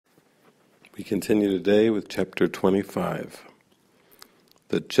We continue today with Chapter 25,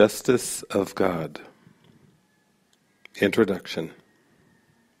 The Justice of God. Introduction.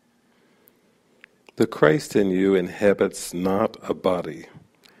 The Christ in you inhabits not a body,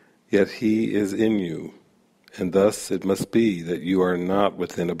 yet He is in you, and thus it must be that you are not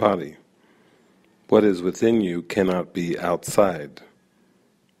within a body. What is within you cannot be outside,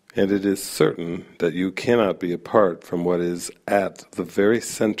 and it is certain that you cannot be apart from what is at the very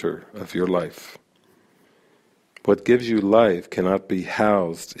center of your life. What gives you life cannot be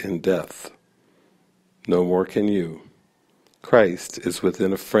housed in death. No more can you. Christ is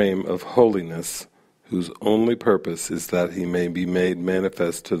within a frame of holiness, whose only purpose is that He may be made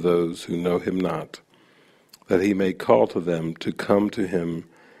manifest to those who know Him not, that He may call to them to come to Him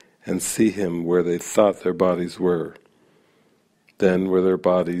and see Him where they thought their bodies were. Then where their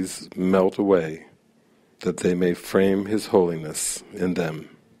bodies melt away, that they may frame His holiness in them.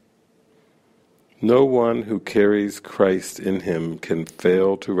 No one who carries Christ in him can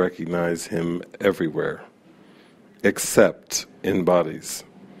fail to recognize Him everywhere, except in bodies.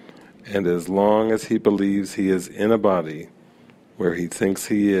 And as long as he believes he is in a body, where he thinks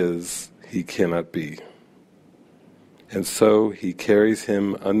he is, he cannot be. And so he carries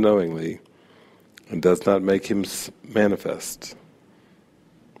Him unknowingly, and does not make Him manifest.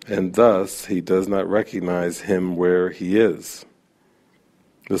 And thus he does not recognize Him where He is.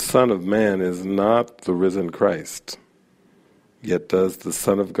 The Son of Man is not the risen Christ, yet does the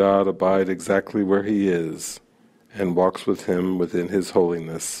Son of God abide exactly where He is, and walks with Him within His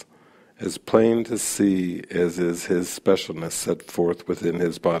holiness, as plain to see as is His specialness set forth within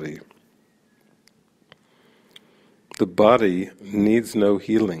His body. The body needs no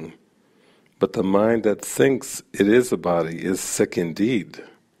healing, but the mind that thinks it is a body is sick indeed.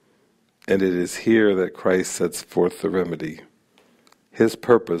 And it is here that Christ sets forth the remedy. His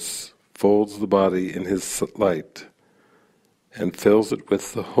purpose folds the body in His light and fills it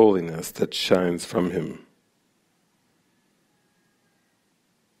with the holiness that shines from Him.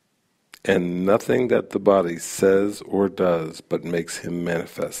 And nothing that the body says or does but makes Him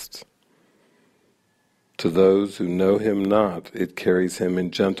manifest. To those who know Him not, it carries Him in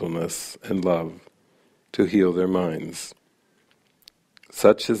gentleness and love to heal their minds.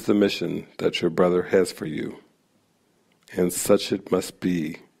 Such is the mission that your brother has for you, and such it must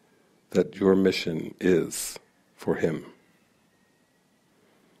be that your mission is for him.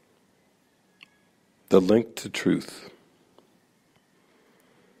 The link to truth.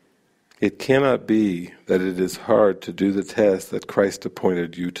 It cannot be that it is hard to do the task that Christ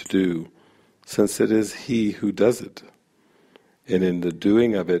appointed you to do, since it is He who does it. And in the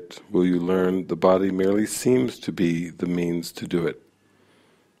doing of it will you learn the body merely seems to be the means to do it.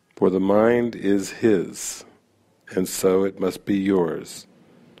 For the mind is His, and so it must be yours.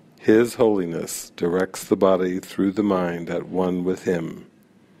 His holiness directs the body through the mind at one with Him,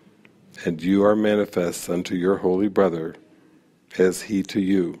 and you are manifest unto your holy brother, as he to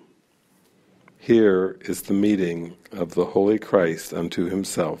you. Here is the meeting of the holy Christ unto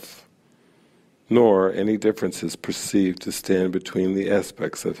Himself, nor any differences perceived to stand between the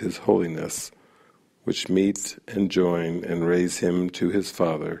aspects of His holiness, which meet and join and raise Him to His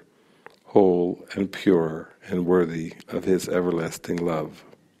Father, whole and pure and worthy of His everlasting love.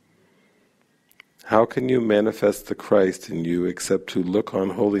 How can you manifest the Christ in you except to look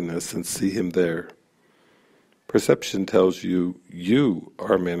on holiness and see Him there? Perception tells you you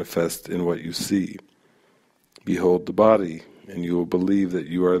are manifest in what you see. Behold the body, and you will believe that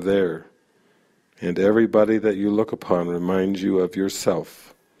you are there. And everybody that you look upon reminds you of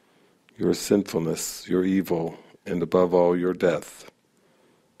yourself, your sinfulness, your evil, and above all your death.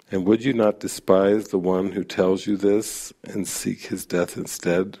 And would you not despise the one who tells you this, and seek his death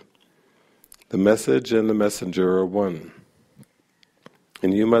instead? The message and the messenger are one,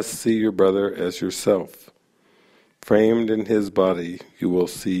 and you must see your brother as yourself. Framed in his body, you will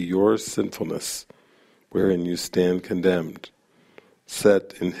see your sinfulness, wherein you stand condemned.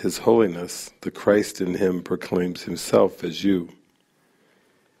 Set in His holiness, the Christ in Him proclaims Himself as you.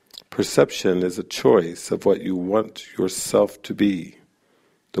 Perception is a choice of what you want yourself to be,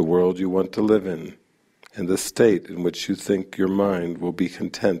 the world you want to live in, and the state in which you think your mind will be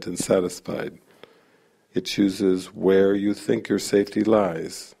content and satisfied. It chooses where you think your safety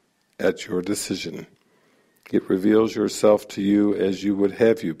lies, at your decision. It reveals yourself to you as you would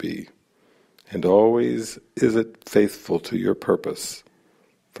have you be, and always is it faithful to your purpose,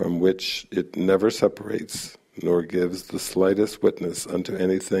 from which it never separates, nor gives the slightest witness unto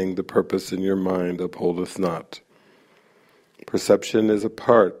anything the purpose in your mind upholdeth not. Perception is a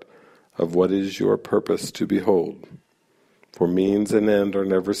part of what is your purpose to behold, for means and end are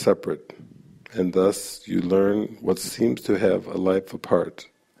never separate. and thus you learn what seems to have a life apart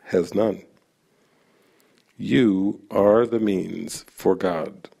has none. You are the means for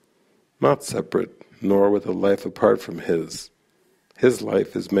God, not separate, nor with a life apart from His. His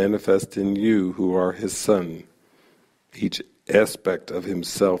life is manifest in you who are His Son. Each aspect of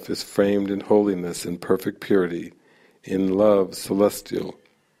Himself is framed in holiness and perfect purity, in love celestial,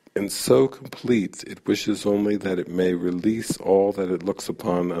 and so complete it wishes only that it may release all that it looks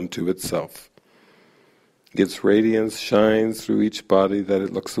upon unto itself. Its radiance shines through each body that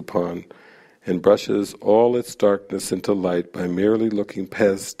it looks upon, and brushes all its darkness into light by merely looking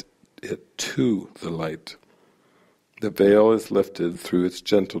past it to the light. The veil is lifted through its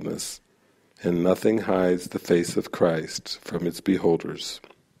gentleness, and nothing hides the face of Christ from its beholders.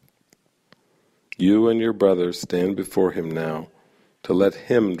 You and your brother stand before Him now, to let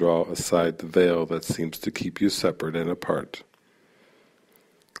Him draw aside the veil that seems to keep you separate and apart.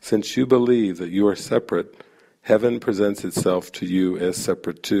 Since you believe that you are separate, heaven presents itself to you as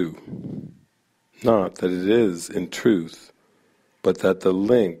separate too. Not that it is in truth, but that the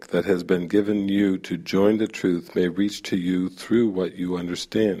link that has been given you to join the truth may reach to you through what you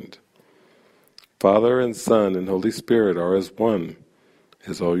understand. Father and Son and Holy Spirit are as one,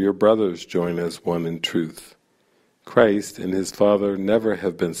 as all your brothers join as one in truth. Christ and His Father never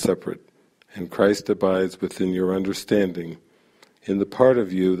have been separate, and Christ abides within your understanding, in the part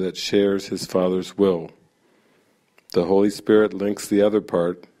of you that shares His Father's will. The Holy Spirit links the other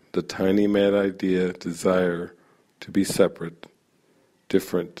part, the tiny mad idea, desire to be separate,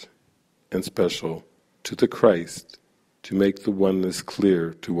 different, and special, to the Christ, to make the oneness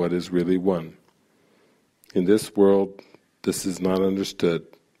clear to what is really one. In this world, this is not understood,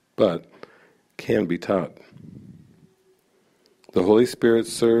 but can be taught. The Holy Spirit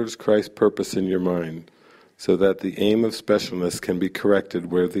serves Christ's purpose in your mind, so that the aim of specialness can be corrected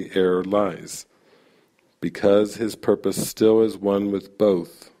where the error lies. Because His purpose still is one with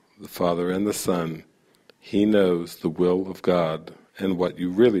both, the Father and the Son, He knows the will of God and what you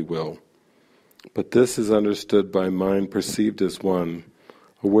really will. But this is understood by mind perceived as one,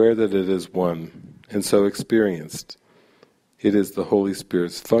 aware that it is one, and so experienced. It is the Holy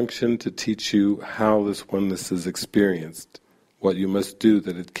Spirit's function to teach you how this oneness is experienced, what you must do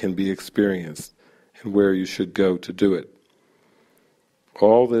that it can be experienced, and where you should go to do it.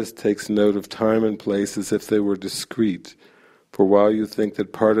 All this takes note of time and place as if they were discrete, for while you think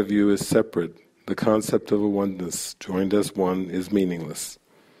that part of you is separate, the concept of a oneness joined as one is meaningless.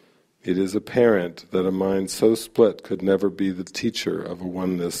 It is apparent that a mind so split could never be the teacher of a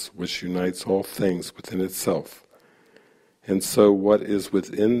oneness which unites all things within itself. And so what is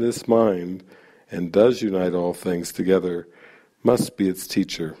within this mind, and does unite all things together, must be its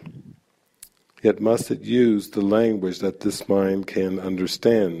teacher. Yet must it use the language that this mind can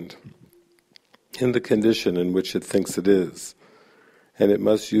understand, in the condition in which it thinks it is, and it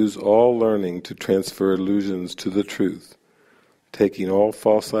must use all learning to transfer illusions to the truth, taking all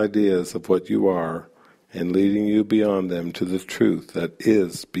false ideas of what you are, and leading you beyond them to the truth that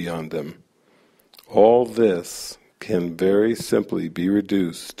is beyond them. All this can very simply be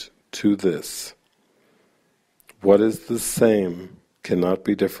reduced to this: what is the same cannot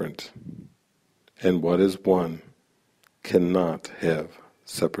be different, and what is one cannot have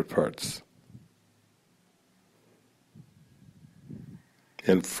separate parts.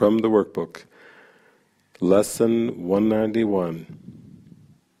 And from the workbook, Lesson 191,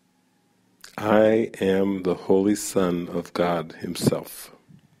 I am the Holy Son of God Himself.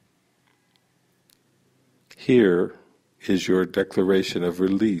 Here is your declaration of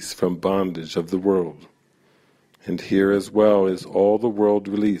release from bondage of the world, and here as well is all the world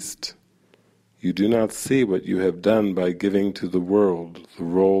released. You do not see what you have done by giving to the world the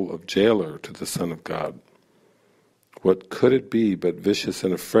role of jailer to the Son of God. What could it be but vicious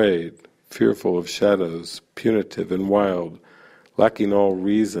and afraid, fearful of shadows, punitive and wild, lacking all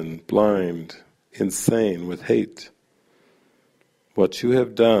reason, blind, insane with hate? What you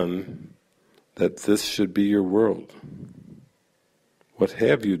have done, that this should be your world. What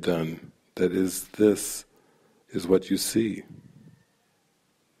have you done, that this is what you see?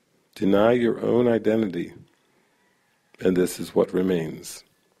 Deny your own identity, and this is what remains.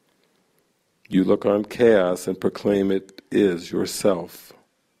 You look on chaos and proclaim it is yourself.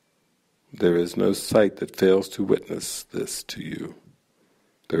 There is no sight that fails to witness this to you.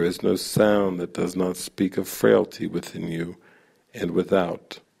 There is no sound that does not speak of frailty within you and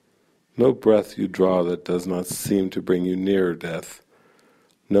without. No breath you draw that does not seem to bring you nearer death.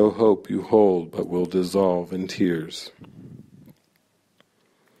 No hope you hold but will dissolve in tears.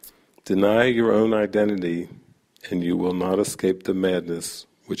 Deny your own identity, and you will not escape the madness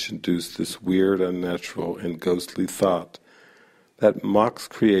which induce this weird, unnatural, and ghostly thought that mocks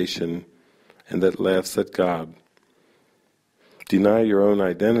creation and that laughs at God. Deny your own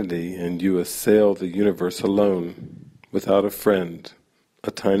identity and you assail the universe alone, without a friend,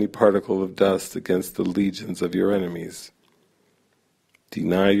 a tiny particle of dust against the legions of your enemies.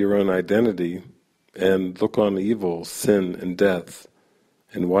 Deny your own identity and look on evil, sin, and death,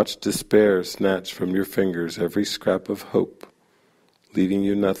 and watch despair snatch from your fingers every scrap of hope, leaving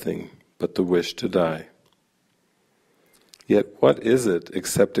you nothing but the wish to die. Yet what is it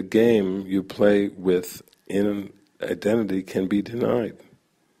except a game you play with in identity can be denied?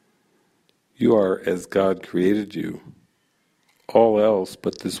 You are as God created you. All else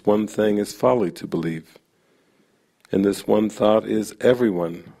but this one thing is folly to believe. In this one thought is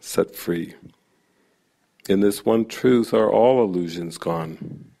everyone set free. In this one truth are all illusions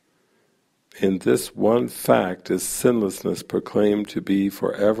gone. In this one fact is sinlessness proclaimed to be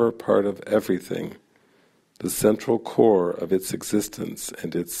forever part of everything, the central core of its existence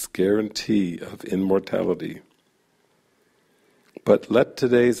and its guarantee of immortality. But let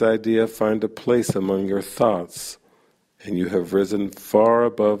today's idea find a place among your thoughts, and you have risen far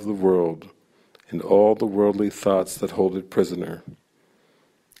above the world and all the worldly thoughts that hold it prisoner.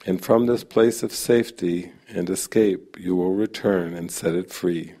 And from this place of safety and escape you will return and set it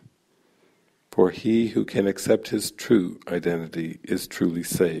free. For he who can accept his true identity is truly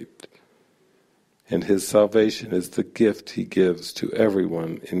saved. And his salvation is the gift he gives to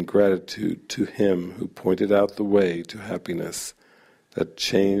everyone in gratitude to him who pointed out the way to happiness that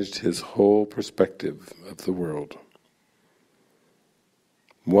changed his whole perspective of the world.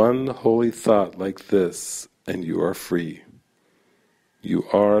 One holy thought like this, and you are free. You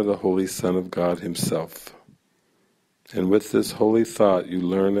are the Holy Son of God Himself. And with this holy thought you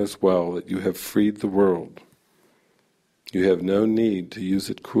learn as well that you have freed the world. You have no need to use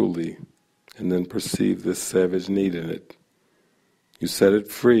it cruelly, and then perceive this savage need in it. You set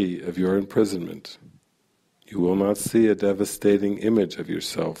it free of your imprisonment. You will not see a devastating image of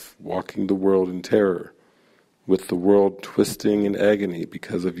yourself walking the world in terror, with the world twisting in agony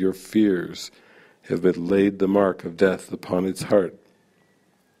because of your fears have laid the mark of death upon its heart.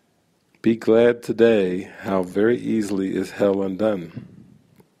 Be glad today how very easily is hell undone.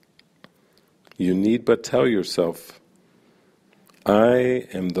 You need but tell yourself, I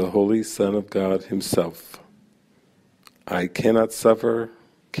am the Holy Son of God Himself. I cannot suffer,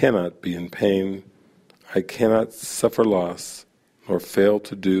 cannot be in pain, I cannot suffer loss, nor fail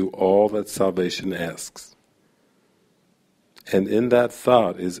to do all that salvation asks. And in that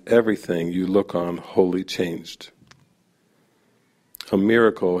thought is everything you look on wholly changed. A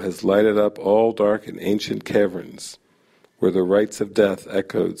miracle has lighted up all dark and ancient caverns, where the rites of death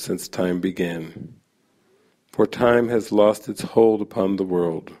echoed since time began. For time has lost its hold upon the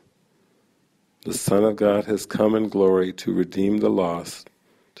world. The Son of God has come in glory to redeem the lost,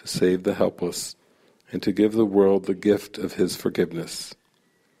 to save the helpless, and to give the world the gift of His forgiveness.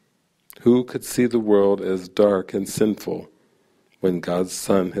 Who could see the world as dark and sinful, when God's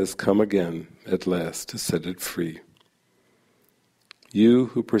Son has come again at last to set it free? You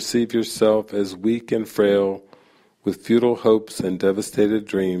who perceive yourself as weak and frail, with futile hopes and devastated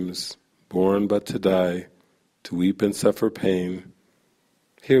dreams, born but to die, to weep and suffer pain,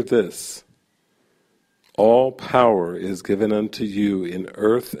 hear this. All power is given unto you in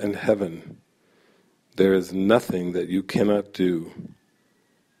earth and heaven. There is nothing that you cannot do.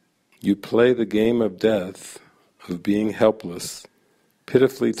 You play the game of death, of being helpless,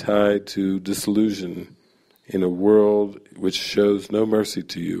 pitifully tied to disillusion in a world which shows no mercy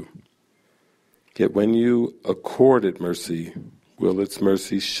to you. Yet when you accord it mercy, will its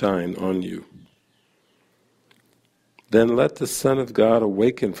mercy shine on you. Then let the Son of God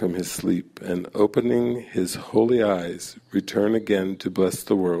awaken from his sleep, and opening his holy eyes, return again to bless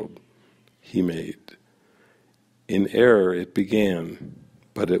the world he made. In error it began,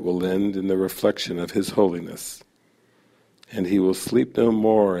 but it will end in the reflection of his holiness. And he will sleep no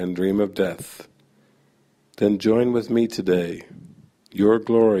more and dream of death. Then join with me today. Your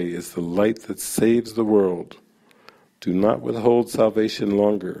glory is the light that saves the world. Do not withhold salvation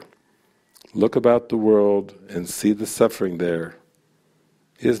longer. Look about the world and see the suffering there.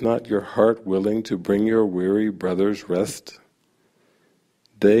 Is not your heart willing to bring your weary brothers rest?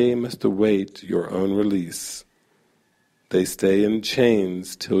 They must await your own release. They stay in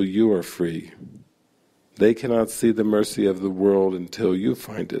chains till you are free. They cannot see the mercy of the world until you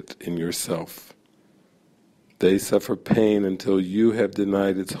find it in yourself. They suffer pain until you have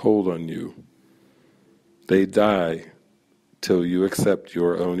denied its hold on you. They die till you accept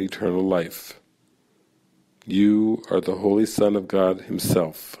your own eternal life. You are the Holy Son of God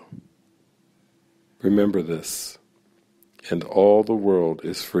Himself. Remember this, and all the world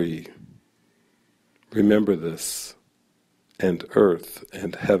is free. Remember this, and earth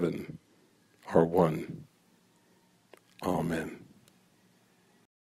and heaven are one. Amen.